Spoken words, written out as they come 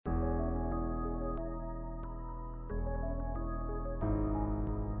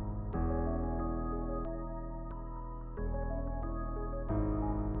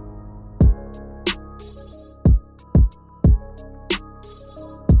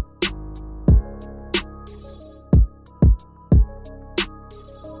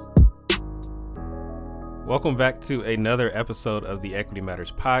Welcome back to another episode of the Equity Matters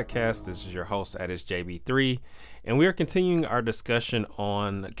podcast. This is your host, JB3, and we are continuing our discussion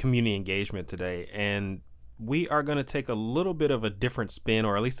on community engagement today. And we are going to take a little bit of a different spin,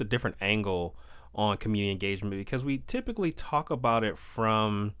 or at least a different angle on community engagement, because we typically talk about it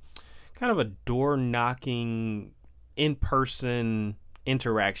from kind of a door knocking, in-person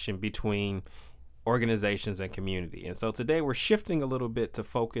interaction between organizations and community. And so today we're shifting a little bit to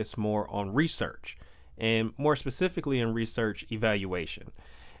focus more on research, and more specifically in research evaluation.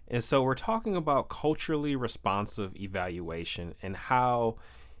 And so we're talking about culturally responsive evaluation and how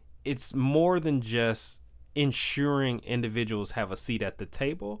it's more than just ensuring individuals have a seat at the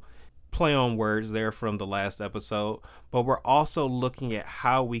table, play on words there from the last episode, but we're also looking at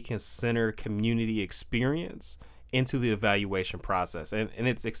how we can center community experience into the evaluation process. And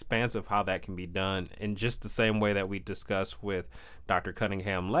it's expansive how that can be done. In just the same way that we discussed with Dr.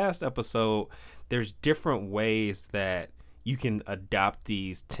 Cunningham last episode, there's different ways that you can adopt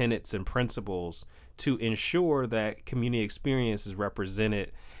these tenets and principles to ensure that community experience is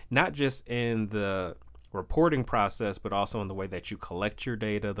represented, not just in the reporting process, but also in the way that you collect your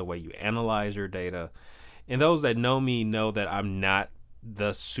data, the way you analyze your data. And those that know me know that I'm not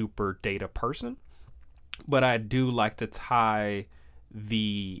the super data person, but I do like to tie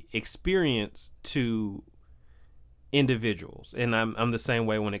the experience to individuals. And I'm the same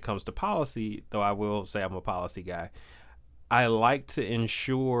way when it comes to policy, though I will say I'm a policy guy. I like to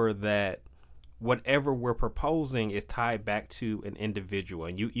ensure that whatever we're proposing is tied back to an individual.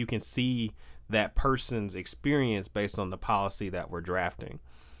 And you can see that person's experience based on the policy that we're drafting.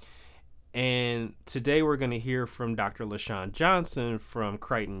 And today we're going to hear from Dr. LaShaune Johnson from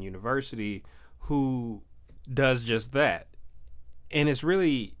Creighton University, who does just that. And it's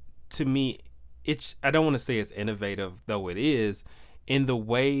really, to me, I don't want to say it's innovative, though it is, in the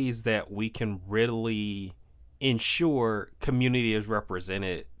ways that we can readily ensure community is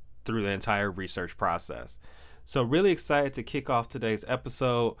represented through the entire research process. So really excited to kick off today's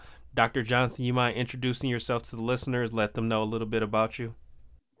episode. Dr. Johnson, you mind introducing yourself to the listeners, let them know a little bit about you?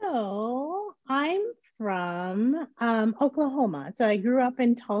 So I'm from Oklahoma. So I grew up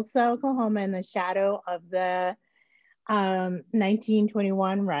in Tulsa, Oklahoma, in the shadow of the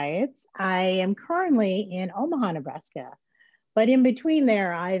 1921 riots. I am currently in Omaha, Nebraska. But in between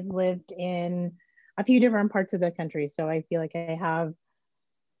there, I've lived in a few different parts of the country. So I feel like I have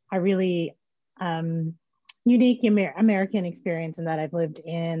a really unique American experience in that I've lived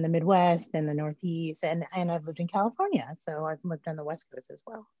in the Midwest and the Northeast, and I've lived in California. So I've lived on the West Coast as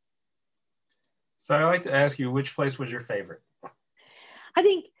well. So I'd like to ask you, which place was your favorite? I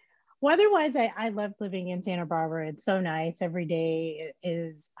think weather-wise, I loved living in Santa Barbara. It's so nice. Every day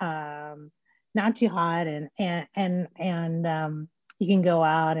is not too hot, and you can go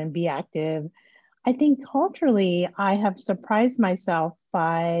out and be active. I think culturally, I have surprised myself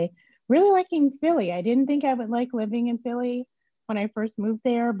by really liking Philly. I didn't think I would like living in Philly when I first moved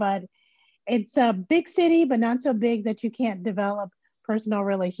there, but it's a big city, but not so big that you can't develop personal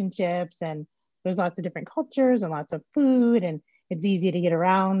relationships. And there's lots of different cultures and lots of food, and it's easy to get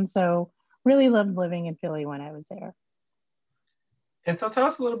around. So really loved living in Philly when I was there. And so tell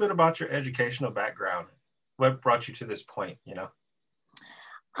us a little bit about your educational background. What brought you to this point,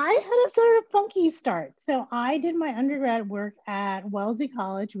 I had a sort of funky start. So I did my undergrad work at Wellesley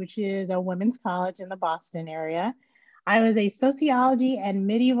College, which is a women's college in the Boston area. I was a sociology and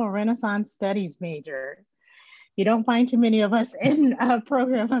medieval Renaissance studies major. You don't find too many of us in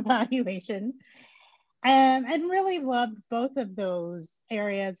program evaluation. And really loved both of those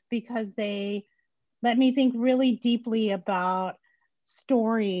areas because they let me think really deeply about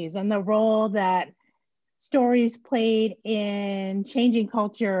stories and the role that stories played in changing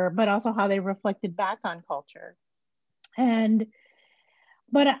culture, but also how they reflected back on culture.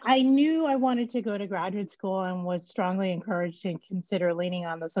 But I knew I wanted to go to graduate school and was strongly encouraged to consider leaning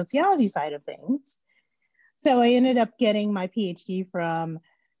on the sociology side of things. So I ended up getting my PhD from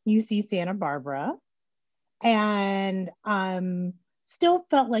UC Santa Barbara, and still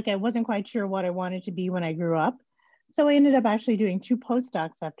felt like I wasn't quite sure what I wanted to be when I grew up. So I ended up actually doing 2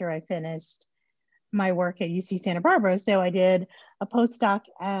 postdocs after I finished my work at UC Santa Barbara. So I did a postdoc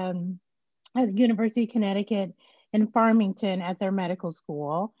at the University of Connecticut in Farmington at their medical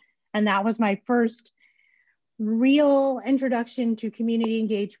school. And that was my first real introduction to community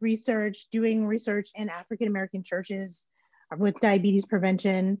engaged research, doing research in African-American churches with diabetes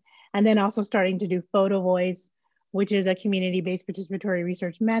prevention, and then also starting to do Photo Voice, which is a community-based participatory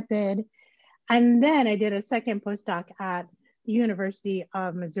research method. And then I did a second postdoc at the University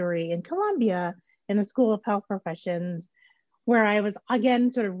of Missouri in Columbia in the School of Health Professions, where I was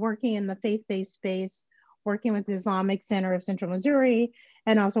again sort of working in the faith-based space working with the Islamic Center of Central Missouri,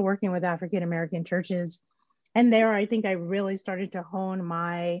 and also working with African American churches. And there, I think I really started to hone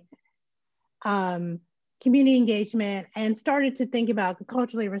my community engagement and started to think about the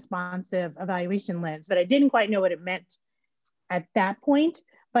culturally responsive evaluation lens. But I didn't quite know what it meant at that point.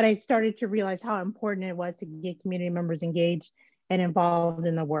 But I started to realize how important it was to get community members engaged and involved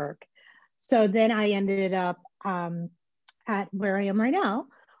in the work. So then I ended up at where I am right now,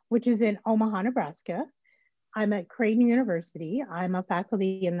 which is in Omaha, Nebraska. I'm at Creighton University. I'm a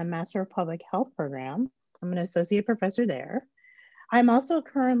faculty in the Master of Public Health program. I'm an associate professor there. I'm also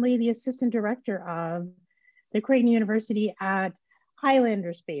currently the assistant director of the Creighton University at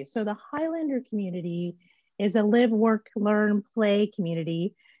Highlander Space. So the Highlander community is a live, work, learn, play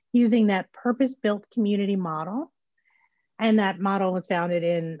community using that purpose-built community model. And that model was founded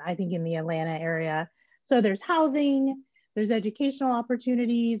in, I think, in the Atlanta area. So there's housing, there's educational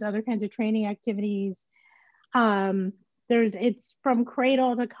opportunities, other kinds of training activities. It's from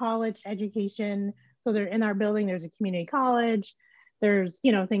cradle to college education. So there in our building, there's a community college. There's,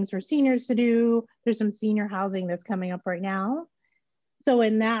 things for seniors to do. There's some senior housing that's coming up right now. So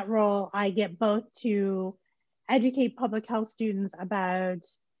in that role, I get both to educate public health students about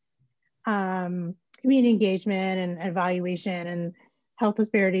community engagement and evaluation and health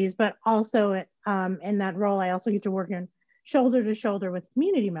disparities, but also in that role, I also get to work in shoulder to shoulder with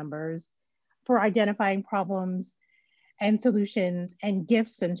community members for identifying problems and solutions and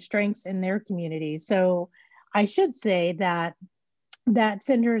gifts and strengths in their community. So I should say that that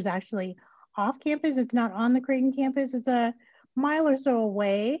center is actually off campus. It's not on the Creighton campus. It's a mile or so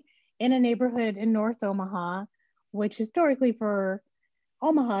away in a neighborhood in North Omaha, which historically for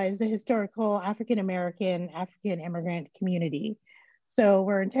Omaha is the historical African-American, African immigrant community. So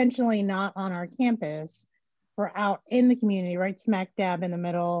we're intentionally not on our campus. We're out in the community, right smack dab in the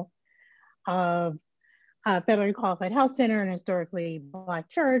middle of federally qualified health center and historically Black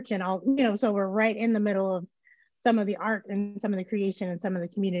church and all, so we're right in the middle of some of the art and some of the creation and some of the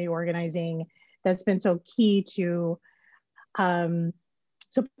community organizing that's been so key to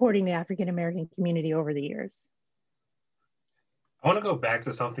supporting the African-American community over the years. I want to go back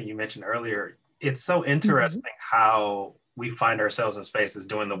to something you mentioned earlier. It's so interesting how we find ourselves in spaces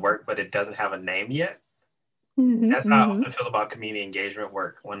doing the work, but it doesn't have a name yet. That's how I often feel about community engagement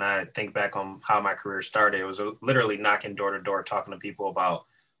work. When I think back on how my career started, it was literally knocking door to door, talking to people about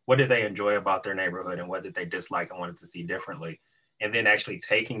what did they enjoy about their neighborhood and what did they dislike and wanted to see differently. And then actually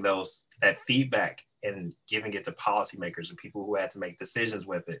taking that feedback and giving it to policymakers and people who had to make decisions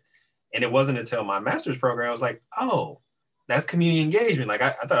with it. And it wasn't until my master's program, I was like, oh, that's community engagement. Like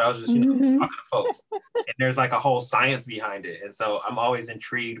I thought I was just, talking to folks. And there's like a whole science behind it. And so I'm always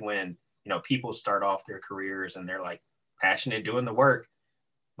intrigued when, people start off their careers and they're like passionate doing the work,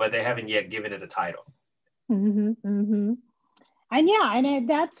 but they haven't yet given it a title. And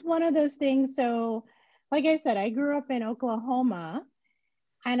that's one of those things. So like I said, I grew up in Oklahoma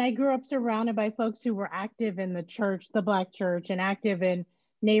and I grew up surrounded by folks who were active in the church, the Black church, and active in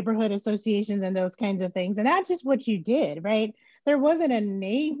neighborhood associations and those kinds of things. And that's just what you did, right? There wasn't a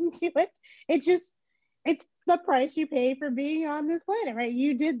name to it. It's the price you pay for being on this planet, right?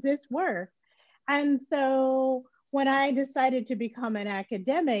 You did this work. And so when I decided to become an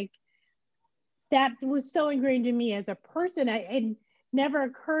academic, that was so ingrained in me as a person. It never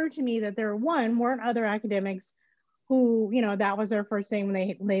occurred to me that there weren't other academics who, that was their first thing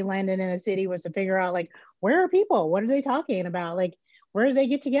when they landed in a city, was to figure out, like, where are people? What are they talking about? Like, where do they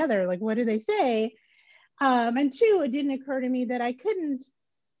get together? Like, what do they say? And two, it didn't occur to me that I couldn't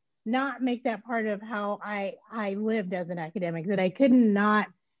not make that part of how I lived as an academic, that I couldn't not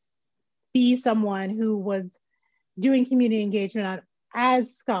be someone who was doing community engagement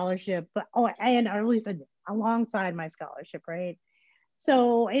as scholarship, or at least alongside my scholarship, right?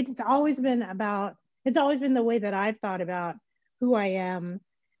 So it's always been the way that I've thought about who I am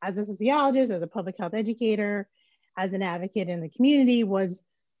as a sociologist, as a public health educator, as an advocate in the community.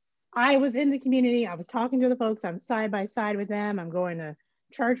 I was in the community, I was talking to the folks, I'm side by side with them, I'm going to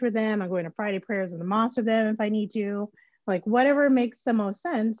church with them, I'm going to Friday prayers in the mosque with them if I need to, like whatever makes the most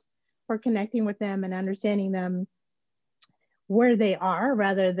sense for connecting with them and understanding them where they are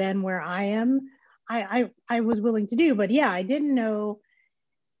rather than where I am, I was willing to do. But yeah, I didn't know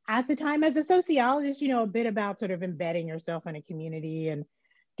at the time as a sociologist, a bit about sort of embedding yourself in a community and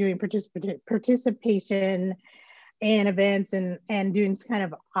doing participation in events and doing kind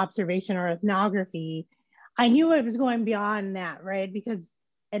of observation or ethnography. I knew it was going beyond that, right? Because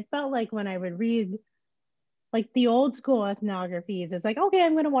it felt like when I would read like the old school ethnographies, it's like, okay,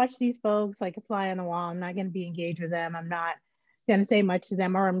 I'm going to watch these folks like a fly on the wall. I'm not going to be engaged with them. I'm not going to say much to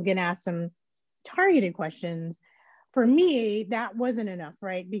them, or I'm going to ask them targeted questions, for me, that wasn't enough,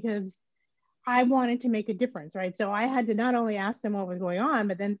 right? Because I wanted to make a difference, right? So I had to not only ask them what was going on,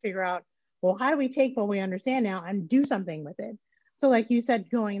 but then figure out, well, how do we take what we understand now and do something with it? So, like you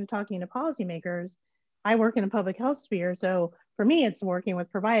said, going and talking to policymakers, I work in a public health sphere. So for me, it's working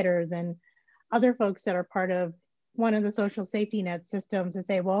with providers and other folks that are part of one of the social safety net systems to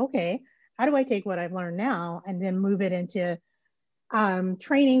say, well, okay, how do I take what I've learned now and then move it into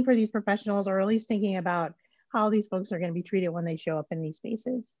training for these professionals, or at least thinking about how these folks are going to be treated when they show up in these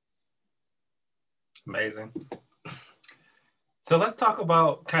spaces. Amazing. So let's talk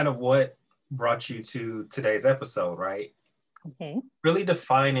about kind of what brought you to today's episode, right? Okay. Really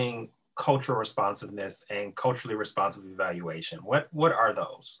defining cultural responsiveness and culturally responsive evaluation. What are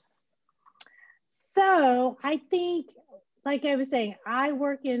those? So I think, like I was saying, I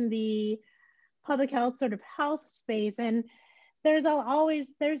work in the public health sort of health space, and there's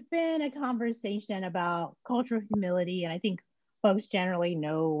been a conversation about cultural humility, and I think folks generally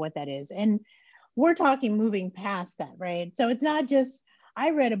know what that is. And we're talking moving past that, right? So it's not just,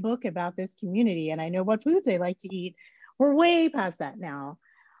 I read a book about this community and I know what foods they like to eat. We're way past that now.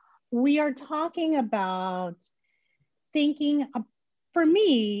 We are talking about thinking, for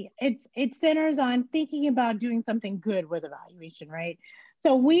me, it centers on thinking about doing something good with evaluation, right?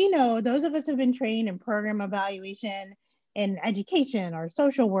 So we know, those of us who've been trained in program evaluation in education or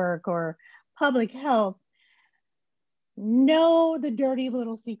social work or public health, know the dirty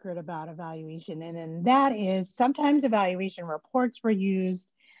little secret about evaluation. And then that is, sometimes evaluation reports were used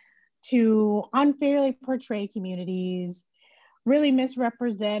to unfairly portray communities, really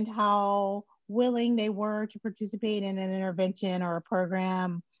misrepresent how willing they were to participate in an intervention or a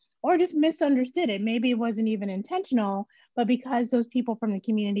program, or just misunderstood it. Maybe it wasn't even intentional, but because those people from the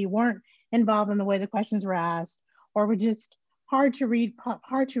community weren't involved in the way the questions were asked, or were just hard to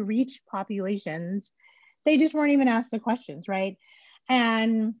reach populations, they just weren't even asked the questions, right?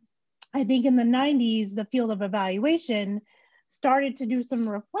 And I think in the 90s, the field of evaluation started to do some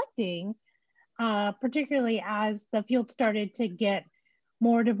reflecting, particularly as the field started to get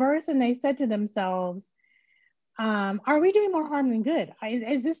more diverse, and they said to themselves, are we doing more harm than good?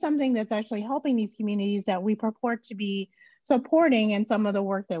 Is this something that's actually helping these communities that we purport to be supporting in some of the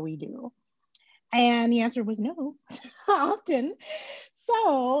work that we do? And the answer was no, often.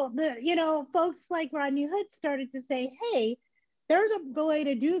 So folks like Rodney Hood started to say, hey, there's a way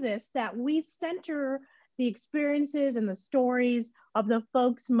to do this, that we center the experiences and the stories of the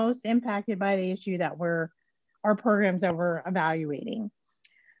folks most impacted by the issue that our programs that we're evaluating.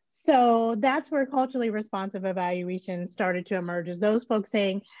 So that's where culturally responsive evaluation started to emerge, as those folks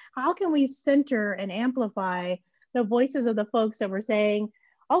saying, how can we center and amplify the voices of the folks that were saying,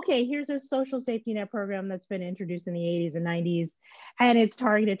 okay, here's a social safety net program that's been introduced in the 80s and 90s, and it's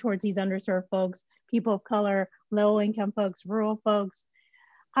targeted towards these underserved folks, people of color, low-income folks, rural folks.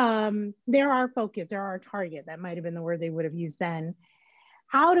 They're our focus, they're our target. That might have been the word they would have used then.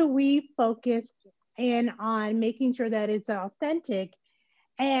 How do we focus in on making sure that it's authentic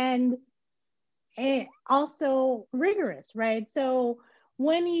and also rigorous, right? So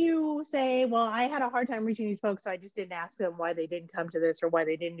when you say, well, I had a hard time reaching these folks, so I just didn't ask them why they didn't come to this or why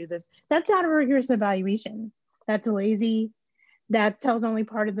they didn't do this, that's not a rigorous evaluation. That's lazy. That tells only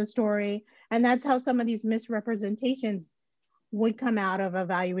part of the story. And that's how some of these misrepresentations would come out of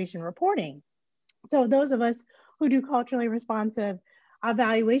evaluation reporting. So those of us who do culturally responsive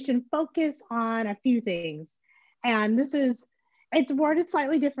evaluation focus on a few things. And it's worded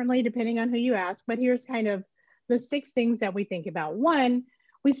slightly differently depending on who you ask, but here's kind of the 6 things that we think about. 1,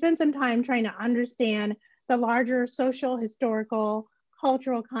 we spend some time trying to understand the larger social, historical,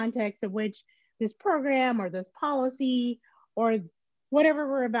 cultural context of which this program or this policy or whatever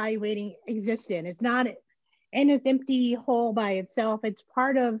we're evaluating exists in. It's not in its empty hole by itself. It's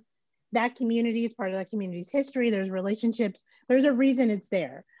part of that community. It's part of that community's history. There's relationships. There's a reason it's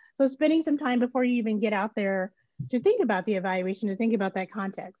there. So spending some time before you even get out there to think about the evaluation, to think about that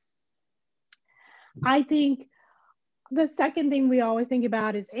context. I think the second thing we always think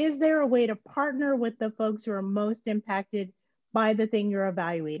about is there a way to partner with the folks who are most impacted by the thing you're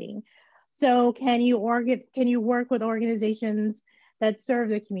evaluating? So can you work with organizations that serve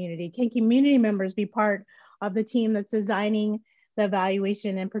the community? Can community members be part of the team that's designing the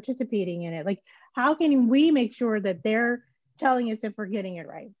evaluation and participating in it? Like, how can we make sure that they're telling us if we're getting it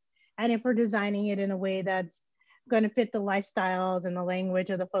right? And if we're designing it in a way that's going to fit the lifestyles and the language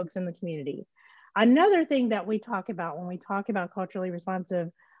of the folks in the community. Another thing that we talk about when we talk about culturally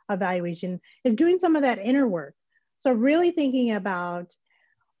responsive evaluation is doing some of that inner work. So really thinking about,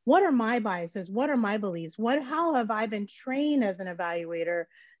 what are my biases? What are my beliefs? How have I been trained as an evaluator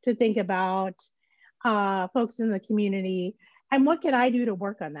to think about folks in the community and what can I do to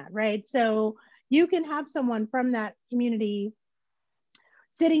work on that, right? So you can have someone from that community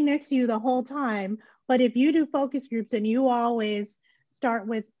sitting next to you the whole time, but if you do focus groups and you always start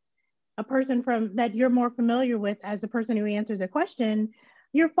with a person from that you're more familiar with as the person who answers a question,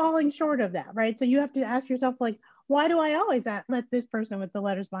 you're falling short of that, right? So you have to ask yourself, like, why do I always let this person with the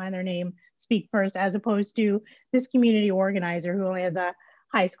letters behind their name speak first, as opposed to this community organizer who only has a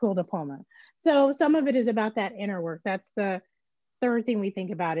high school diploma? So some of it is about that inner work. That's the third thing we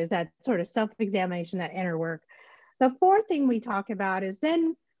think about, is that sort of self-examination, that inner work. The fourth thing we talk about is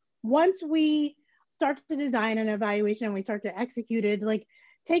then once we start to design an evaluation and we start to execute it, like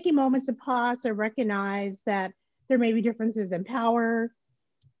taking moments to pause or recognize that there may be differences in power,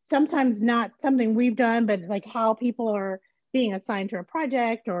 sometimes not something we've done, but like how people are being assigned to a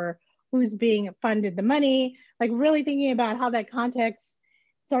project or who's being funded the money, like really thinking about how that context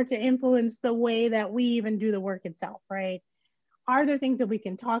starts to influence the way that we even do the work itself, right? Are there things that we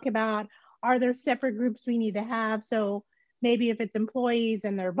can talk about? Are there separate groups we need to have? So maybe if it's employees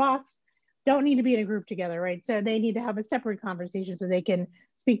and their boss don't need to be in a group together, right? So they need to have a separate conversation so they can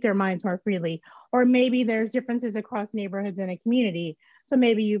speak their minds more freely. Or maybe there's differences across neighborhoods in a community. So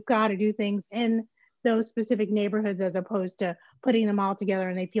maybe you've got to do things in those specific neighborhoods as opposed to putting them all together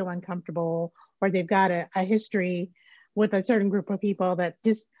and they feel uncomfortable, or they've got a history with a certain group of people that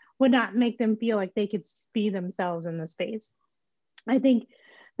just would not make them feel like they could be themselves in the space. I think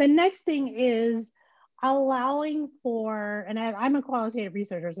the next thing is allowing for, and I'm a qualitative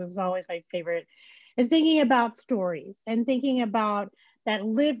researcher, so this is always my favorite, is thinking about stories and thinking about that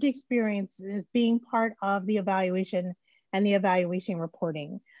lived experience as being part of the evaluation and the evaluation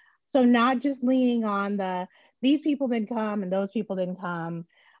reporting. So not just leaning on these people didn't come and those people didn't come,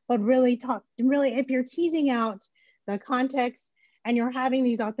 but really if you're teasing out the context and you're having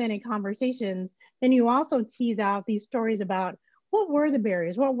these authentic conversations, then you also tease out these stories about what were the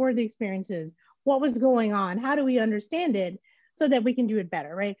barriers, what were the experiences, what was going on, how do we understand it so that we can do it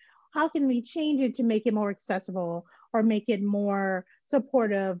better, right? How can we change it to make it more accessible or make it more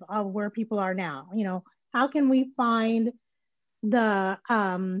supportive of where people are now? You know, how can we find the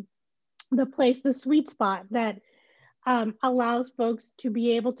place, the sweet spot that allows folks to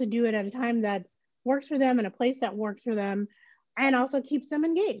be able to do it at a time that works for them and a place that works for them and also keeps them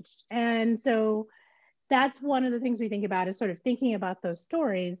engaged. And so that's one of the things we think about, is sort of thinking about those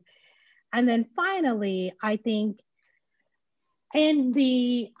stories. And then finally, I think in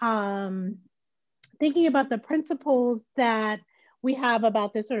the thinking about the principles that we have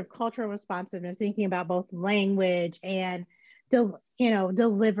about this sort of cultural responsiveness, thinking about both language and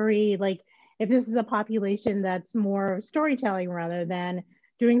delivery, like if this is a population that's more storytelling rather than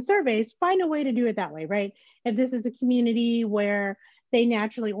doing surveys, find a way to do it that way, right? If this is a community where they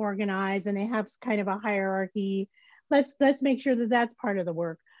naturally organize and they have kind of a hierarchy, let's make sure that that's part of the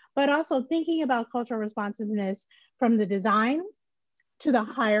work. But also thinking about cultural responsiveness from the design to the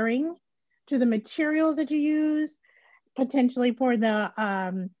hiring, to the materials that you use, potentially for the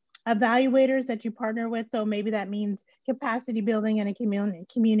evaluators that you partner with. So maybe that means capacity building in a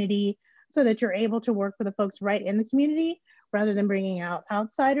community so that you're able to work with the folks right in the community rather than bringing out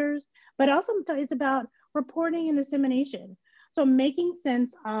outsiders. But also it's about reporting and dissemination. So making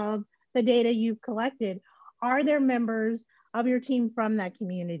sense of the data you've collected. Are there members of your team from that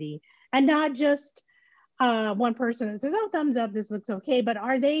community? And not just one person that says, oh, thumbs up, this looks okay, but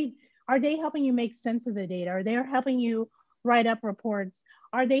are they helping you make sense of the data? Are they helping you write up reports?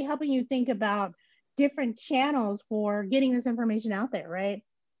 Are they helping you think about different channels for getting this information out there, right?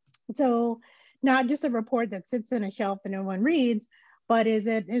 So not just a report that sits in a shelf that no one reads, but is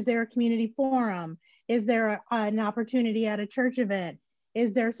there a community forum? Is there an opportunity at a church event?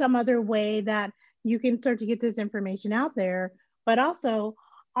 Is there some other way that you can start to get this information out there? But also,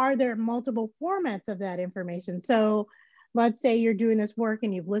 are there multiple formats of that information? So let's say you're doing this work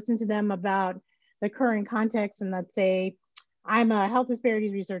and you've listened to them about the current context, and let's say I'm a health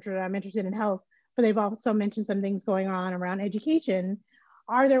disparities researcher, I'm interested in health, but they've also mentioned some things going on around education.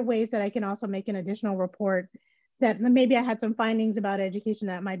 Are there ways that I can also make an additional report that maybe I had some findings about education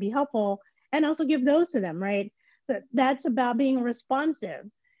that might be helpful, and also give those to them, right? That's about being responsive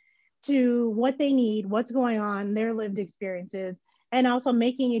to what they need, what's going on, their lived experiences, and also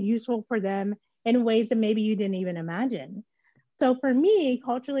making it useful for them in ways that maybe you didn't even imagine. So for me,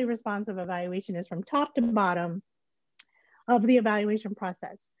 culturally responsive evaluation is from top to bottom of the evaluation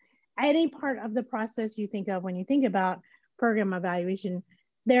process. Any part of the process you think of when you think about program evaluation,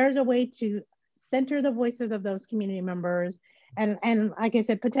 there's a way to center the voices of those community members and like I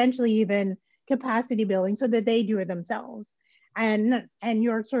said, potentially even capacity building so that they do it themselves. and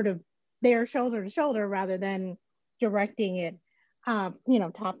you're sort of there shoulder to shoulder rather than directing it,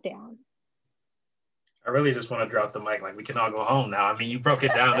 top down. I really just want to drop the mic. Like, we can all go home now. I mean, you broke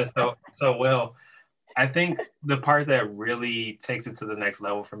it down so well. I think the part that really takes it to the next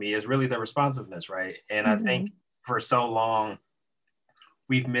level for me is really the responsiveness, right? And I think for so long,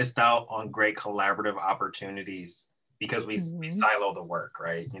 we've missed out on great collaborative opportunities because we silo the work,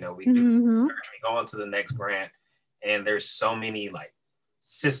 right? You know, we do research, we go on to the next grant, and there's so many like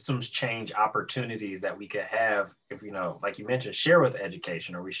systems change opportunities that we could have if, like you mentioned, share with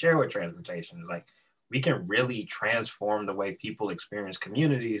education or we share with transportation. It's like we can really transform the way people experience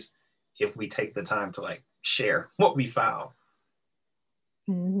communities if we take the time to like share what we found.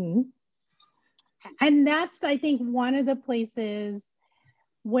 And that's, I think, one of the places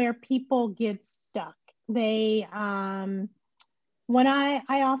where people get stuck. They, when I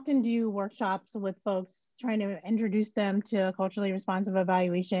often do workshops with folks trying to introduce them to culturally responsive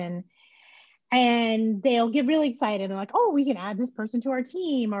evaluation, and they'll get really excited and like, oh, we can add this person to our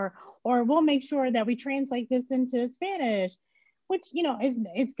team, or we'll make sure that we translate this into Spanish, which,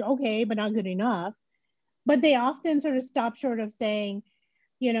 it's okay, but not good enough. But they often sort of stop short of saying,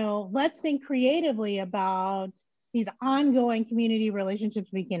 let's think creatively about these ongoing community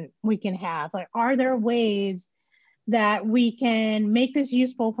relationships we can have. Like, are there ways that we can make this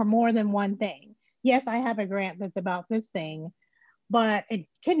useful for more than one thing? Yes, I have a grant that's about this thing, but it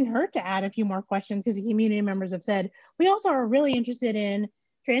couldn't hurt to add a few more questions because the community members have said, we also are really interested in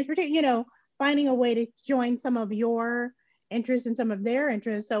transportation, finding a way to join some of your interests and some of their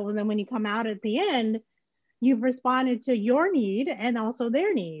interests. So then when you come out at the end, you've responded to your need and also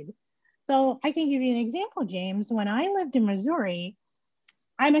their need. So I can give you an example, James. When I lived in Missouri,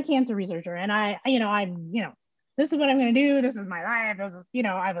 I'm a cancer researcher, and this is what I'm going to do. This is my life. This is,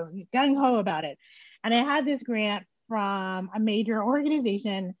 I was gung ho about it. And I had this grant from a major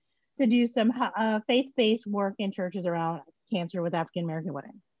organization to do some faith-based work in churches around cancer with African American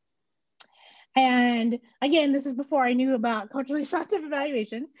women. And again, this is before I knew about culturally responsive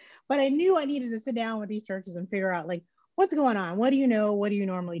evaluation, but I knew I needed to sit down with these churches and figure out, like, what's going on? What do you know? What do you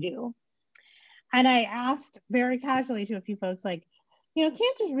normally do? And I asked very casually to a few folks, like,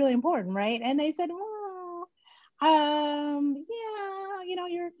 cancer is really important, right? And they said, well, yeah,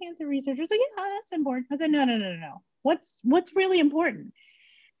 you're a cancer researcher. So yeah, that's important. I said, no. What's really important?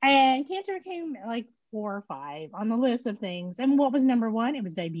 And cancer came like 4 or 5 on the list of things. And what was number 1? It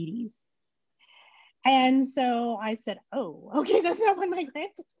was diabetes. And so I said, oh, okay, that's not what my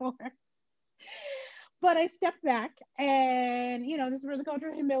grant is for. But I stepped back and, this is where the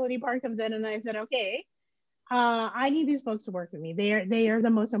cultural humility part comes in. And I said, okay, I need these folks to work with me. They are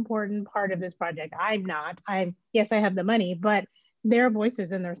the most important part of this project. I'm not. Yes, I have the money, but their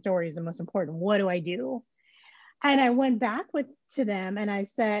voices and their stories are the most important. What do I do? And I went back to them and I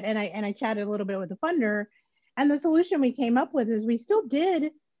said, and I chatted a little bit with the funder, and the solution we came up with is we still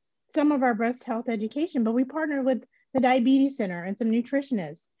did some of our breast health education, but we partnered with the Diabetes Center and some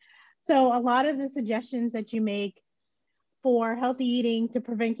nutritionists. So a lot of the suggestions that you make for healthy eating to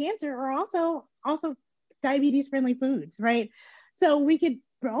prevent cancer are also diabetes friendly foods, right? So we could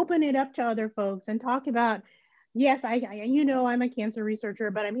open it up to other folks and talk about, yes, I'm a cancer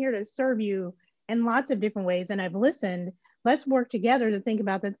researcher, but I'm here to serve you in lots of different ways. And I've listened. Let's work together to think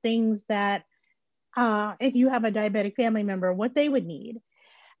about the things that, if you have a diabetic family member, what they would need.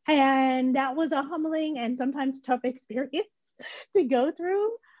 And that was a humbling and sometimes tough experience to go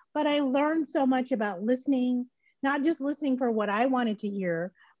through. But I learned so much about listening, not just listening for what I wanted to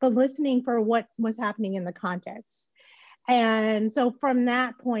hear, but listening for what was happening in the context. And so from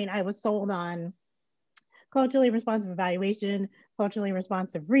that point, I was sold on culturally responsive evaluation, culturally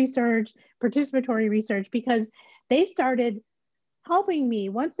responsive research, participatory research, because they started helping me.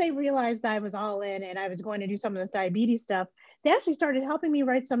 Once they realized I was all in and I was going to do some of this diabetes stuff, they actually started helping me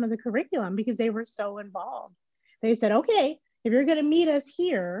write some of the curriculum because they were so involved. They said, okay, if you're going to meet us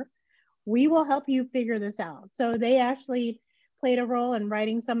here, we will help you figure this out. So they actually played a role in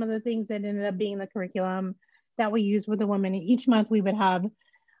writing some of the things that ended up being the curriculum that we use with the women. Each month we would have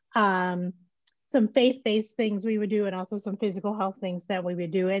some faith-based things we would do and also some physical health things that we would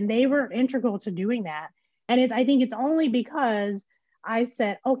do. And they were integral to doing that. And I think it's only because I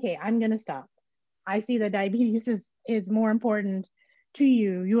said, okay, I'm going to stop. I see that diabetes is more important to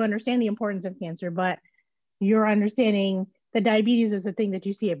you. You understand the importance of cancer, but you're understanding that diabetes is a thing that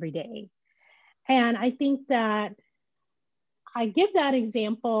you see every day. And I think that I give that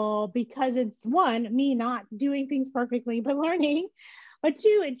example because it's, one, me not doing things perfectly, but learning. But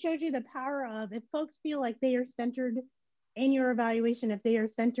 2, it shows you the power of, if folks feel like they are centered in your evaluation, if they are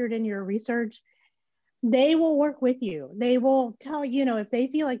centered in your research, they will work with you. They will tell, if they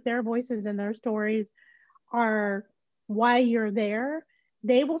feel like their voices and their stories are why you're there,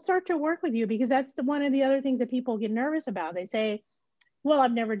 they will start to work with you, because that's one of the other things that people get nervous about. They say, well,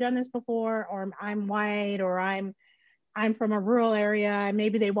 I've never done this before, or I'm white, or I'm from a rural area, and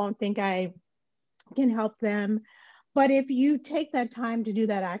maybe they won't think I can help them. But if you take that time to do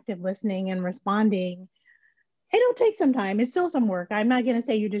that active listening and responding, it'll take some time. It's still some work. I'm not going to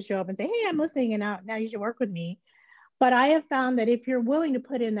say you just show up and say, hey, I'm listening and now you should work with me. But I have found that if you're willing to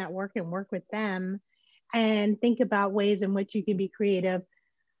put in that work and work with them and think about ways in which you can be creative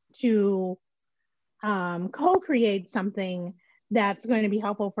to co-create something that's going to be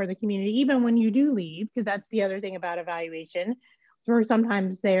helpful for the community, even when you do leave, because that's the other thing about evaluation. We're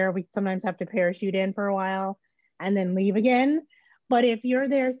sometimes there, we sometimes have to parachute in for a while and then leave again. But if you're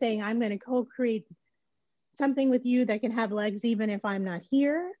there saying, I'm going to co-create something with you that can have legs even if I'm not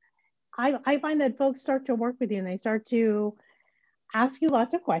here, I find that folks start to work with you and they start to ask you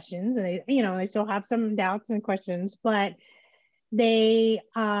lots of questions, and they still have some doubts and questions, but they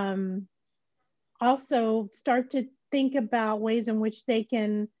also start to think about ways in which they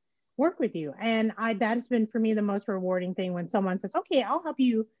can work with you. And that has been for me the most rewarding thing, when someone says, okay, I'll help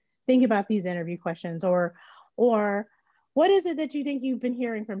you think about these interview questions, or what is it that you think you've been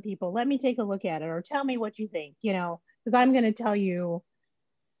hearing from people? Let me take a look at it, or tell me what you think, because I'm going to tell you,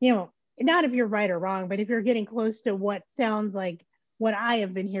 not if you're right or wrong, but if you're getting close to what sounds like what I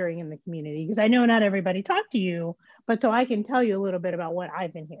have been hearing in the community, because I know not everybody talked to you, but so I can tell you a little bit about what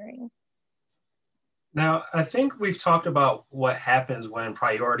I've been hearing. Now, I think we've talked about what happens when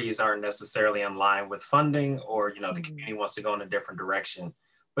priorities aren't necessarily in line with funding, or, the community wants to go in a different direction.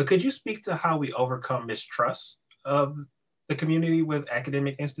 But could you speak to how we overcome mistrust of the community with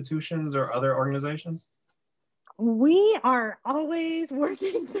academic institutions or other organizations? We are always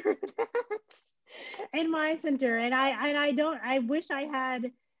working through that in my center. And I wish I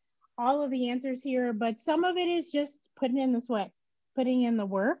had all of the answers here, but some of it is just putting in the sweat, putting in the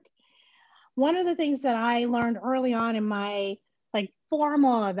work. One of the things that I learned early on in my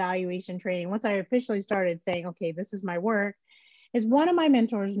formal evaluation training, once I officially started saying, okay, this is my work, is one of my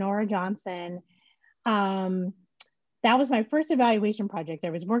mentors, Nora Johnson. That was my first evaluation project. I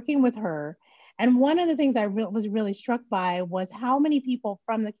was working with her. And one of the things I was really struck by was how many people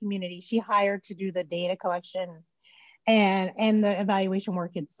from the community she hired to do the data collection and the evaluation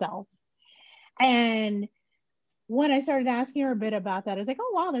work itself. And when I started asking her a bit about that, I was like,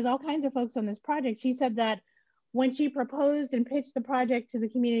 oh, wow, there's all kinds of folks on this project. She said that when she proposed and pitched the project to the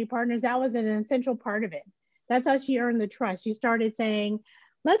community partners, that was an essential part of it. That's how she earned the trust. She started saying,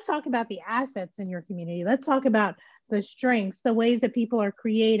 let's talk about the assets in your community. Let's talk about the strengths, the ways that people are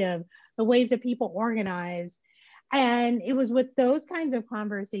creative, the ways that people organize. And it was with those kinds of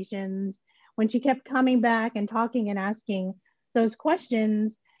conversations, when she kept coming back and talking and asking those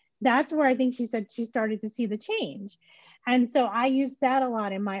questions, that's where I think she said she started to see the change. And so I used that a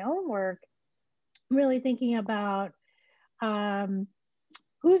lot in my own work, really thinking about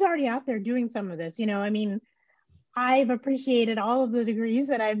who's already out there doing some of this. I've appreciated all of the degrees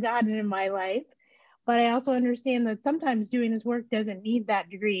that I've gotten in my life, but I also understand that sometimes doing this work doesn't need that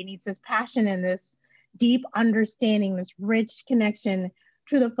degree. It needs this passion and this deep understanding, this rich connection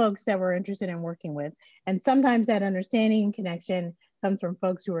to the folks that we're interested in working with. And sometimes that understanding and connection comes from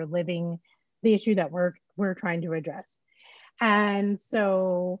folks who are living the issue that we're trying to address. And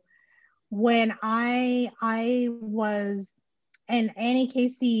so when I was an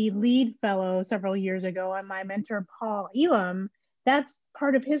NAKC lead fellow several years ago, and my mentor, Paul Elam, that's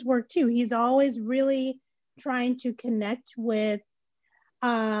part of his work too. He's always really trying to connect with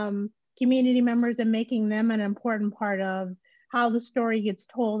community members and making them an important part of how the story gets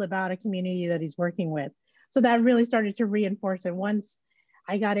told about a community that he's working with. So that really started to reinforce it. Once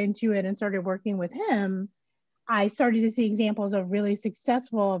I got into it and started working with him, I started to see examples of really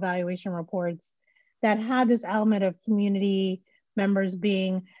successful evaluation reports that had this element of community members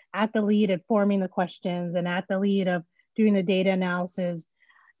being at the lead at forming the questions and at the lead of doing the data analysis,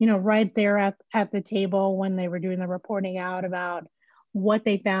 right there at the table when they were doing the reporting out about what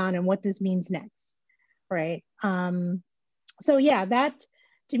they found and what this means next, right? So yeah, that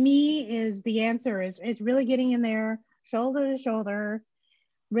to me is the answer, is really getting in there shoulder to shoulder,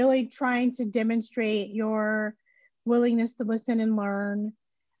 really trying to demonstrate your willingness to listen and learn,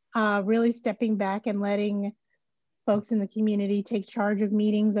 really stepping back and letting folks in the community take charge of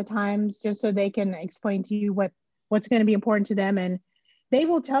meetings at times, just so they can explain to you what's going to be important to them. And they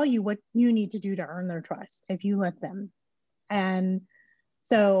will tell you what you need to do to earn their trust if you let them. And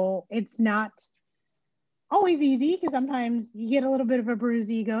so it's not always easy because sometimes you get a little bit of a bruised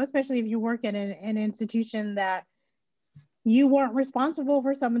ego, especially if you work at an institution that you weren't responsible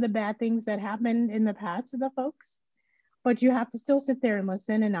for some of the bad things that happened in the past to the folks, but you have to still sit there and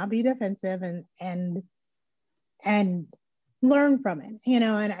listen and not be defensive and learn from it, you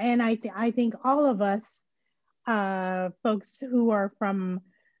know. And I think all of us folks who are from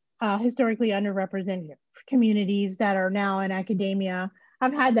historically underrepresented communities that are now in academia,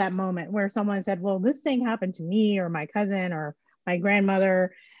 I've had that moment where someone said, well, this thing happened to me or my cousin or my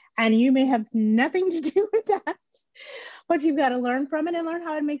grandmother, and you may have nothing to do with that, but you've got to learn from it and learn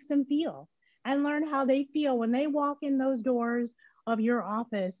how it makes them feel and learn how they feel when they walk in those doors of your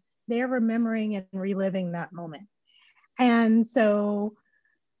office. They're remembering and reliving that moment. And so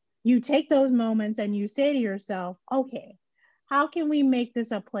you take those moments and you say to yourself, okay, how can we make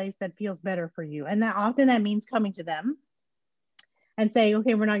this a place that feels better for you? And that often that means coming to them and say,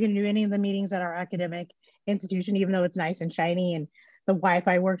 okay, we're not going to do any of the meetings at our academic institution, even though it's nice and shiny and the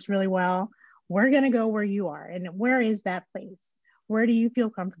Wi-Fi works really well. We're going to go where you are. And where is that place? Where do you feel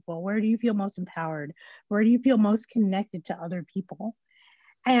comfortable? Where do you feel most empowered? Where do you feel most connected to other people?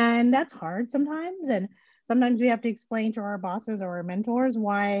 And that's hard sometimes. And sometimes we have to explain to our bosses or our mentors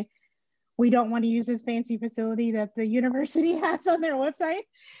why we don't want to use this fancy facility that the university has on their website.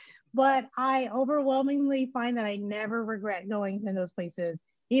 But I overwhelmingly find that I never regret going to those places,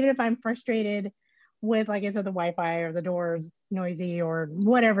 even if I'm frustrated with, like I said, the Wi-Fi or the doors noisy or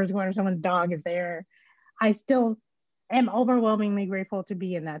whatever's going on, someone's dog is there. I still am overwhelmingly grateful to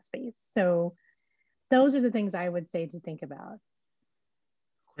be in that space. So those are the things I would say to think about.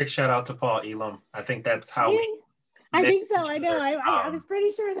 Quick shout out to Paul Elam. I think that's how we. I think so. I know. I was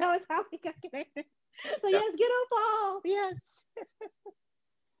pretty sure that was how we got connected. So yeah. Yes, get on Paul. Yes.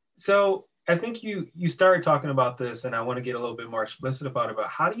 So I think you started talking about this, and I want to get a little bit more explicit about it. But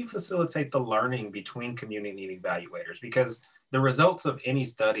how do you facilitate the learning between community evaluators? Because the results of any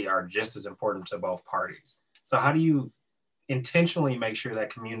study are just as important to both parties. So how do you intentionally make sure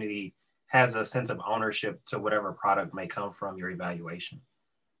that community has a sense of ownership to whatever product may come from your evaluation?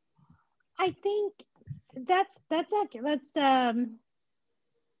 I think that's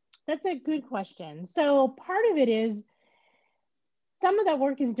a good question. So part of it is some of that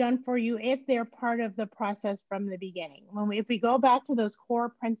work is done for you if they're part of the process from the beginning. If we go back to those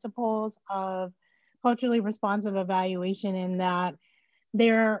core principles of culturally responsive evaluation, in that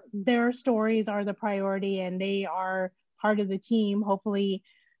their stories are the priority and they are part of the team, hopefully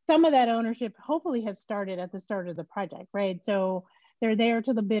some of that ownership hopefully has started at the start of the project, right? So they're there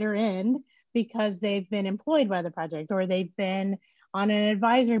to the bitter end because they've been employed by the project, or they've been on an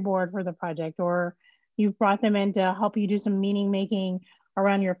advisory board for the project, or you've brought them in to help you do some meaning making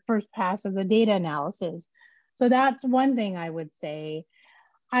around your first pass of the data analysis. So that's one thing I would say.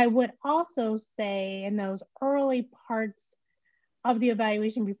 I would also say in those early parts of the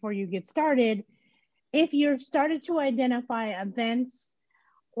evaluation before you get started, if you've started to identify events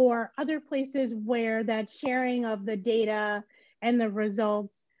or other places where that sharing of the data and the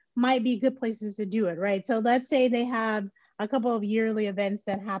results might be good places to do it, right? So let's say they have a couple of yearly events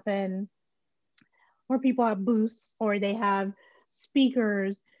that happen where people have booths or they have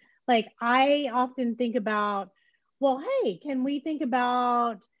speakers. Like I often think about, well, hey, can we think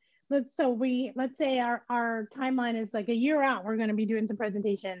about, let's say our timeline is like a year out, we're going to be doing some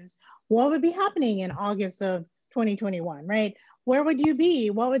presentations. What would be happening in August of 2021, right? Where would you be?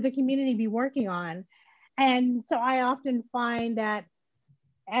 What would the community be working on? And so I often find that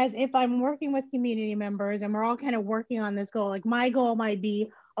as if I'm working with community members and we're all kind of working on this goal, like my goal might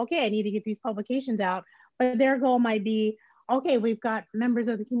be, okay, I need to get these publications out, but their goal might be, okay, we've got members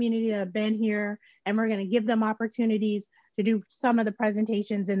of the community that have been here and we're going to give them opportunities to do some of the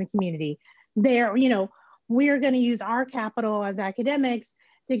presentations in the community. We're going to use our capital as academics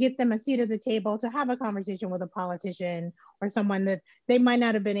to get them a seat at the table to have a conversation with a politician or someone that they might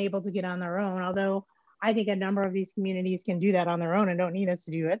not have been able to get on their own, although I think a number of these communities can do that on their own and don't need us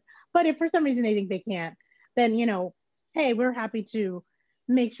to do it. But if for some reason they think they can't, then, hey, we're happy to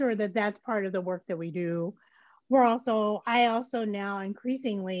make sure that that's part of the work that we do. I also now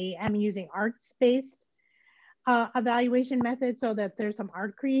increasingly am using arts-based evaluation methods so that there's some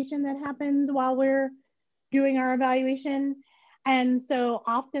art creation that happens while we're doing our evaluation. And so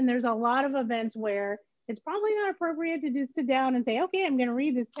often there's a lot of events where it's probably not appropriate to just sit down and say, okay, I'm going to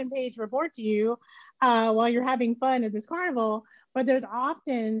read this 10-page report to you while you're having fun at this carnival. But there's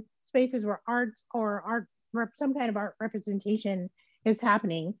often spaces where some kind of art representation is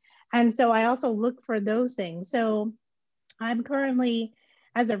happening. And so I also look for those things. So I'm currently,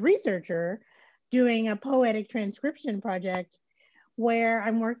 as a researcher, doing a poetic transcription project where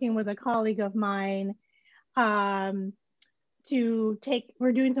I'm working with a colleague of mine we're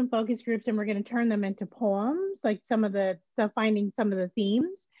doing some focus groups and we're going to turn them into poems, like finding some of the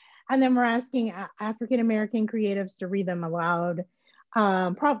themes. And then we're asking African-American creatives to read them aloud.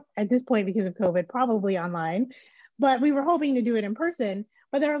 At this point, because of COVID, probably online, but we were hoping to do it in person.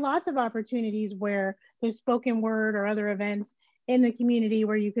 But there are lots of opportunities where there's spoken word or other events in the community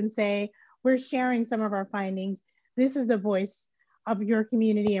where you can say, we're sharing some of our findings. This is the voice of your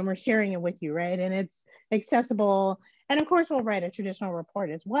community and we're sharing it with you, right? And it's accessible. And of course, we'll write a traditional report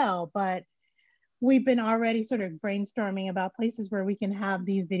as well, but we've been already sort of brainstorming about places where we can have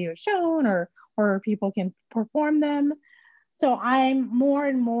these videos shown or people can perform them. So I'm more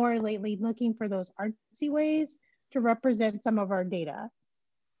and more lately looking for those artsy ways to represent some of our data.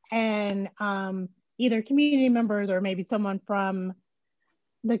 And either community members or maybe someone from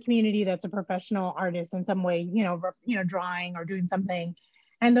the community that's a professional artist in some way, drawing or doing something.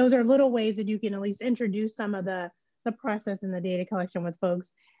 And those are little ways that you can at least introduce some of the process and the data collection with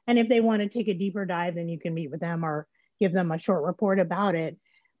folks. And if they want to take a deeper dive, then you can meet with them or give them a short report about it.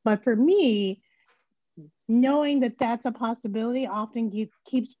 But for me, knowing that that's a possibility often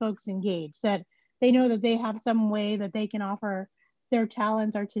keeps folks engaged, that they know that they have some way that they can offer their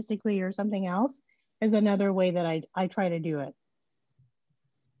talents artistically or something else is another way that I try to do it.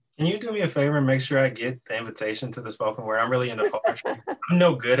 Can you do me a favor and make sure I get the invitation to the spoken word? I'm really into poetry. I'm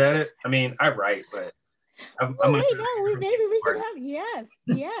no good at it. I mean, I write, but maybe we could have, yes.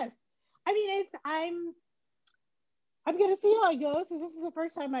 I mean, I'm gonna see how it goes. So this is the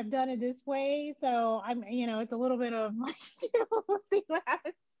first time I've done it this way, so it's a little bit of like, we'll see what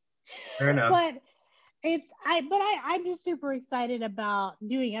happens. Fair enough. But I'm just super excited about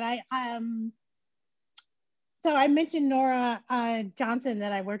doing it. So I mentioned Nora Johnson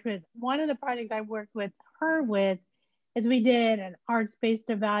that I worked with. One of the projects I worked with her with is we did an arts-based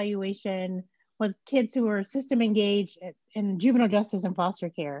evaluation with kids who were system engaged in juvenile justice and foster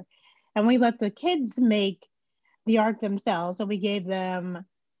care. And we let the kids make the art themselves. So we gave them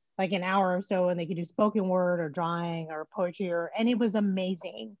like an hour or so and they could do spoken word or drawing or poetry, and it was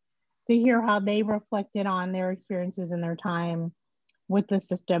amazing to hear how they reflected on their experiences and their time with the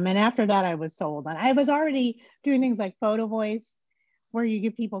system. And after that, I was sold. And I was already doing things like photo voice, where you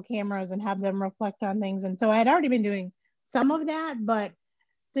give people cameras and have them reflect on things. And so I had already been doing some of that, but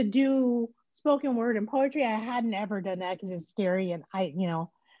to do spoken word and poetry, I hadn't ever done that because it's scary. And I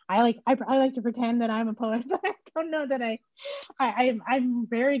like to pretend that I'm a poet, but I don't know that I'm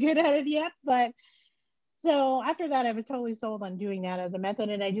very good at it yet. But so after that, I was totally sold on doing that as a method,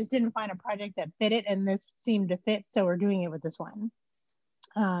 and I just didn't find a project that fit it, and this seemed to fit, so we're doing it with this one.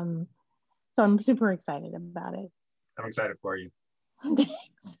 So I'm super excited about it. I'm excited for you.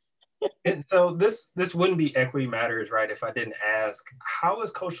 Thanks. And so this wouldn't be Equity Matters, right, if I didn't ask, how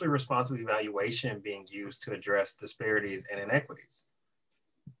is culturally responsive evaluation being used to address disparities and inequities?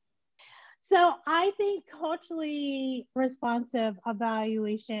 So I think culturally responsive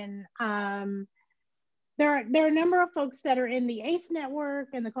evaluation, there are a number of folks that are in the ACE network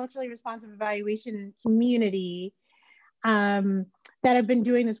and the culturally responsive evaluation community that have been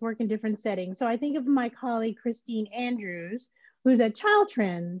doing this work in different settings. So I think of my colleague, Christine Andrews, who's at Child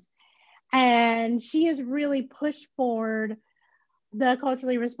Trends, and she has really pushed forward the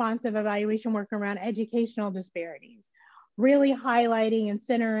culturally responsive evaluation work around educational disparities, really highlighting and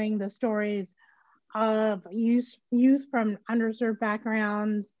centering the stories of youth from underserved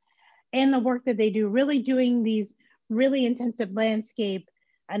backgrounds and the work that they do, really doing these really intensive landscape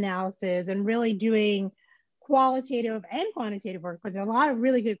analysis and really doing qualitative and quantitative work, but there's a lot of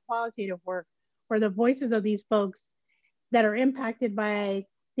really good qualitative work where the voices of these folks that are impacted by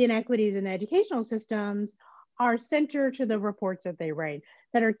the inequities in the educational systems are centered to the reports that they write,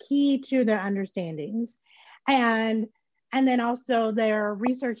 that are key to their understandings. And then also their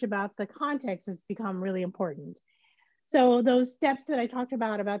research about the context has become really important. So those steps that I talked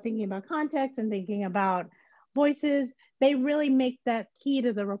about thinking about context and thinking about voices, they really make that key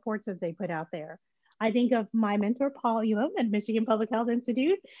to the reports that they put out there. I think of my mentor, Paul Elam at Michigan Public Health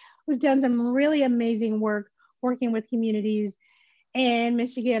Institute, who's done some really amazing work working with communities in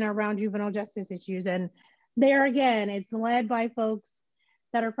Michigan around juvenile justice issues. And there again, it's led by folks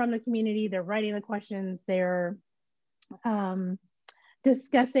that are from the community. They're writing the questions, they're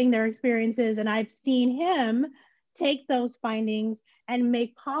discussing their experiences. And I've seen him take those findings and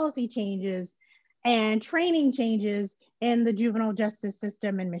make policy changes and training changes in the juvenile justice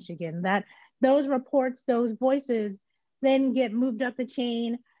system in Michigan. That those reports, those voices then get moved up the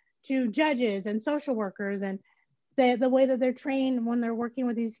chain to judges and social workers, and the way that they're trained when they're working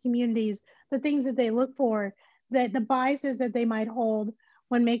with these communities, the things that they look for, that the biases that they might hold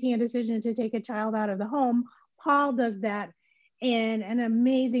when making a decision to take a child out of the home, Paul does that in an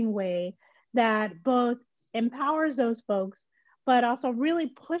amazing way that both empowers those folks, but also really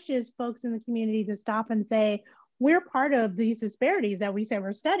pushes folks in the community to stop and say, we're part of these disparities that we said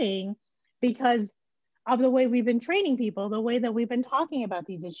we're studying because of the way we've been training people, the way that we've been talking about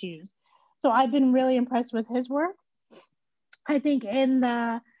these issues. So I've been really impressed with his work. I think in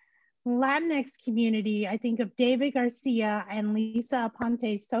the Latinx community, I think of David Garcia and Lisa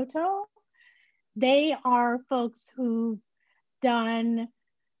Aponte Soto. They are folks who've done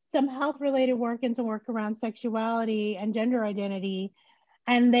some health related work and some work around sexuality and gender identity.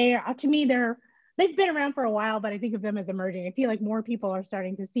 And they are, to me, they've been around for a while, but I think of them as emerging. I feel like more people are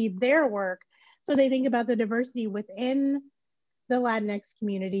starting to see their work. So they think about the diversity within the Latinx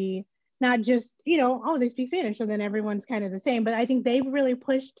community, not just, oh, they speak Spanish, so then everyone's kind of the same. But I think they've really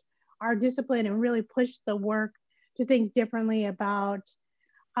pushed our discipline and really pushed the work to think differently about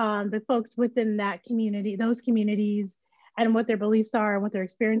the folks within that community, those communities, and what their beliefs are and what their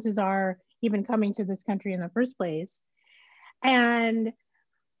experiences are, even coming to this country in the first place. And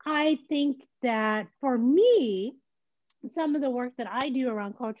I think that for me, some of the work that I do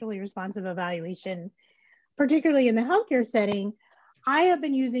around culturally responsive evaluation, particularly in the healthcare setting, I have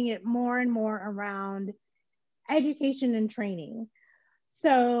been using it more and more around education and training.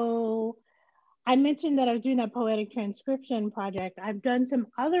 So I mentioned that I was doing that poetic transcription project. I've done some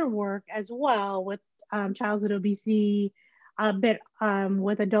other work as well with childhood obesity, a bit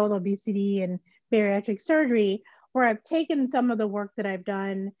with adult obesity and bariatric surgery, where I've taken some of the work that I've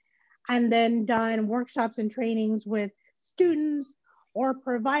done and then done workshops and trainings with students or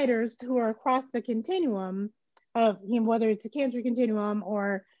providers who are across the continuum of, whether it's a cancer continuum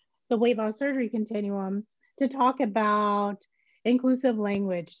or the weight loss surgery continuum, to talk about inclusive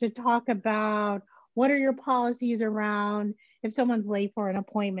language, to talk about what are your policies around if someone's late for an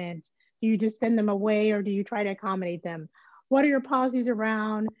appointment. Do you just send them away or do you try to accommodate them? What are your policies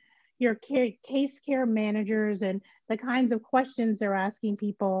around your case care managers and the kinds of questions they're asking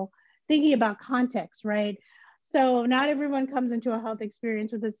people, thinking about context, right? So not everyone comes into a health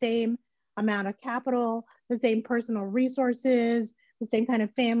experience with the same amount of capital, the same personal resources, the same kind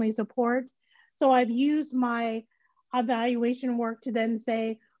of family support. So I've used my evaluation work to then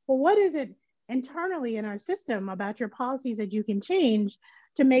say, well, what is it internally in our system about your policies that you can change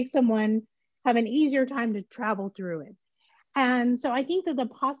to make someone have an easier time to travel through it? And so I think that the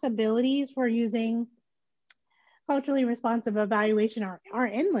possibilities for using culturally responsive evaluation are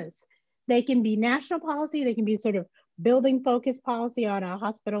endless. They can be national policy, they can be sort of building focused policy on a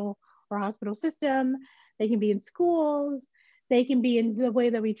hospital or hospital system, they can be in schools, they can be in the way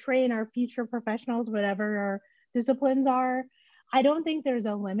that we train our future professionals, whatever our disciplines are. I don't think there's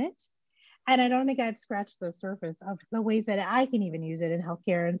a limit. And I don't think I've scratched the surface of the ways that I can even use it in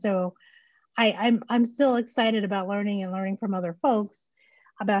healthcare. And so I'm still excited about learning from other folks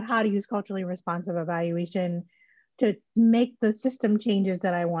about how to use culturally responsive evaluation to make the system changes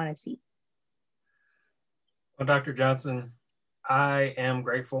that I want to see. Well, Dr. Johnson, I am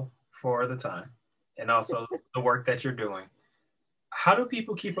grateful for the time and also the work that you're doing. How do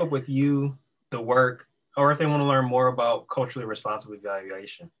people keep up with you, the work, or if they want to learn more about culturally responsive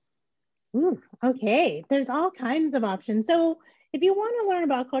evaluation? Ooh, okay, there's all kinds of options. So if you want to learn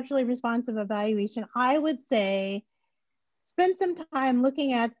about culturally responsive evaluation, I would say spend some time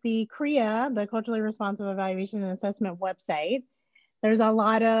looking at the CREA, the Culturally Responsive Evaluation and Assessment website. There's a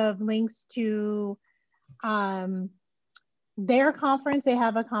lot of links to their conference. They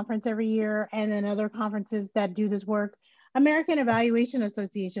have a conference every year, and then other conferences that do this work. American Evaluation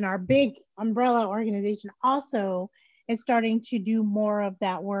Association, our big umbrella organization, also is starting to do more of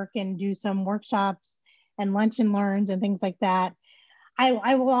that work and do some workshops and lunch and learns and things like that.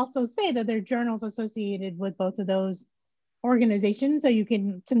 I will also say that there are journals associated with both of those organizations, so you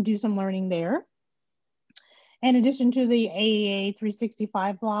can do some learning there. In addition to the AEA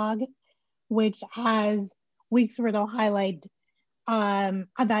 365 blog, which has weeks where they'll highlight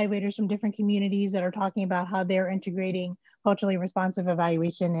evaluators from different communities that are talking about how they're integrating culturally responsive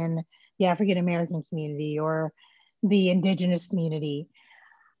evaluation in the African American community or the Indigenous community.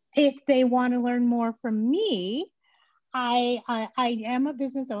 If they want to learn more from me, I am a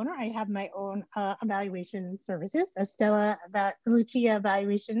business owner. I have my own evaluation services, Estella Lucia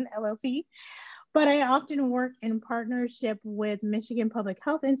Evaluation LLC, but I often work in partnership with Michigan Public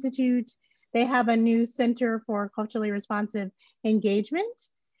Health Institute. They have a new Center for Culturally Responsive Engagement.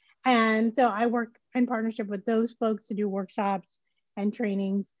 And so I work in partnership with those folks to do workshops and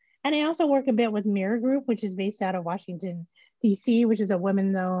trainings. And I also work a bit with Mirror Group, which is based out of Washington, DC, which is a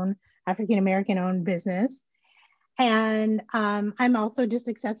women-owned, African-American-owned business. And I'm also just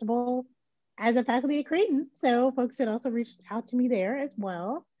accessible as a faculty at Creighton. So folks had also reached out to me there as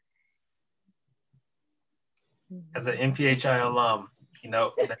well. As an MPHI alum, you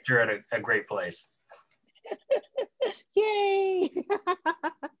know that you're at a great place. Yay!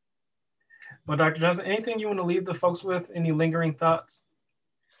 Well, Dr. Johnson, anything you want to leave the folks with? Any lingering thoughts?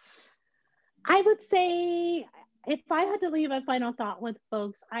 I would say if I had to leave a final thought with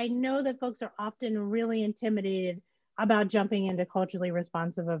folks, I know that folks are often really intimidated about jumping into culturally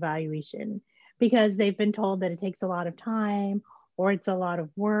responsive evaluation because they've been told that it takes a lot of time or it's a lot of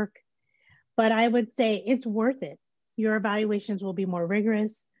work. But I would say it's worth it. Your evaluations will be more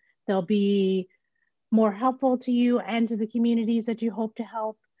rigorous. They'll be more helpful to you and to the communities that you hope to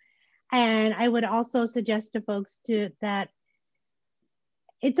help. And I would also suggest to folks that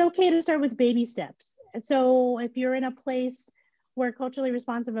it's okay to start with baby steps. So if you're in a place where culturally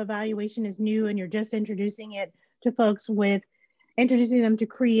responsive evaluation is new and you're just introducing it to folks with introducing them to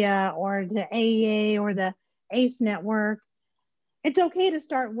CREA or the AEA or the ACE network, it's okay to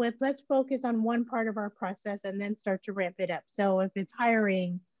start with, let's focus on one part of our process and then start to ramp it up. So if it's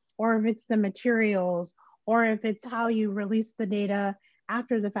hiring, or if it's the materials, or if it's how you release the data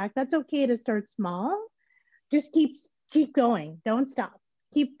after the fact, that's okay to start small. Just keep going, don't stop.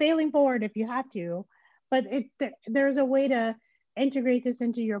 Keep failing forward if you have to, but there's a way to integrate this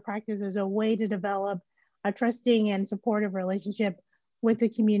into your practice. There's a way to develop a trusting and supportive relationship with the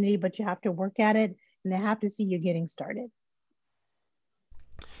community, but you have to work at it and they have to see you getting started.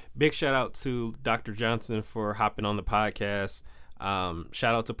 Big shout out to Dr. Johnson for hopping on the podcast.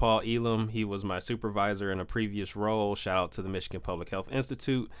 Shout out to Paul Elam. He was my supervisor in a previous role. Shout out to the Michigan Public Health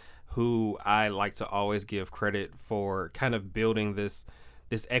Institute, who I like to always give credit for kind of building this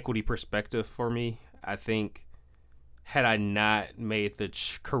equity perspective for me. I think had I not made the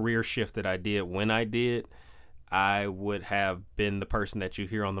career shift that I did when I did, I would have been the person that you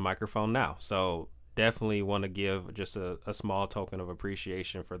hear on the microphone now. So definitely want to give just a small token of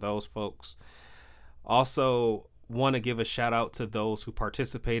appreciation for those folks. Also want to give a shout out to those who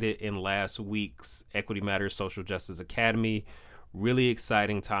participated in last week's Equity Matters Social Justice Academy. Really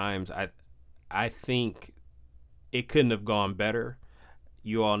exciting times. I think it couldn't have gone better.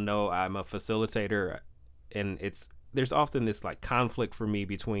 You all know I'm a facilitator, and there's often this like conflict for me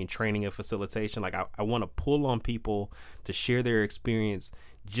between training and facilitation. Like I want to pull on people to share their experience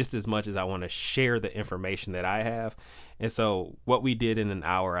just as much as I want to share the information that I have. And so what we did in an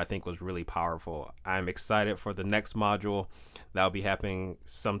hour, I think, was really powerful. I'm excited for the next module that'll be happening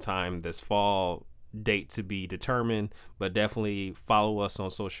sometime this fall, date to be determined, but definitely follow us on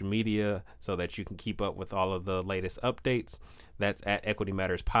social media so that you can keep up with all of the latest updates. That's at Equity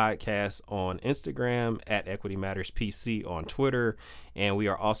Matters Podcast on Instagram, at Equity Matters PC on Twitter, and we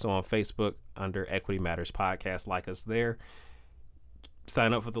are also on Facebook under Equity Matters Podcast. Like us there.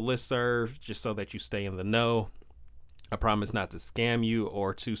 Sign up for the listserv just so that you stay in the know. I promise not to scam you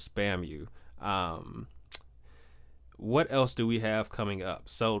or to spam you. What else do we have coming up?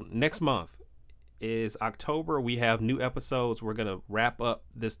 So next month is October. We have new episodes. We're going to wrap up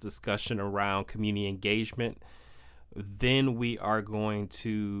this discussion around community engagement. Then we are going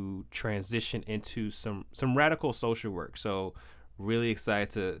to transition into some radical social work. So really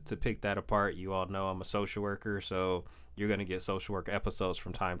excited to pick that apart. You all know I'm a social worker, so you're going to get social work episodes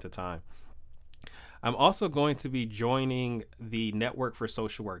from time to time. I'm also going to be joining the Network for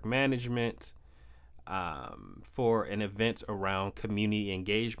Social Work Management for an event around community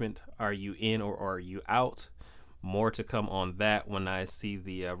engagement. Are you in or are you out? More to come on that when I see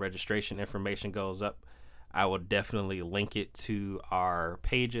the registration information goes up. I will definitely link it to our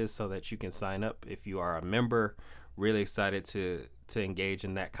pages so that you can sign up if you are a member. Really excited to engage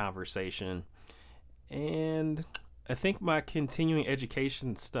in that conversation. And I think my continuing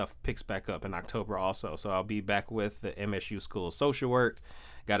education stuff picks back up in October also. So I'll be back with the MSU School of Social Work.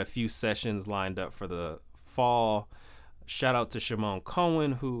 Got a few sessions lined up for the fall. Shout out to Shimon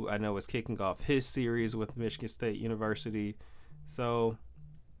Cohen, who I know is kicking off his series with Michigan State University. So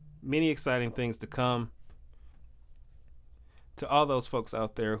many exciting things to come. To all those folks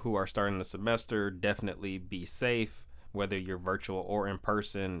out there who are starting the semester, definitely be safe, whether you're virtual or in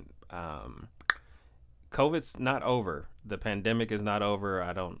person. COVID's not over. The pandemic is not over.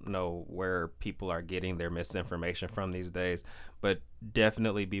 I don't know where people are getting their misinformation from these days, but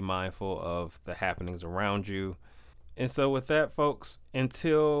definitely be mindful of the happenings around you. And so with that, folks,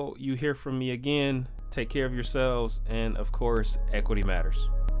 until you hear from me again, take care of yourselves. And of course, equity matters.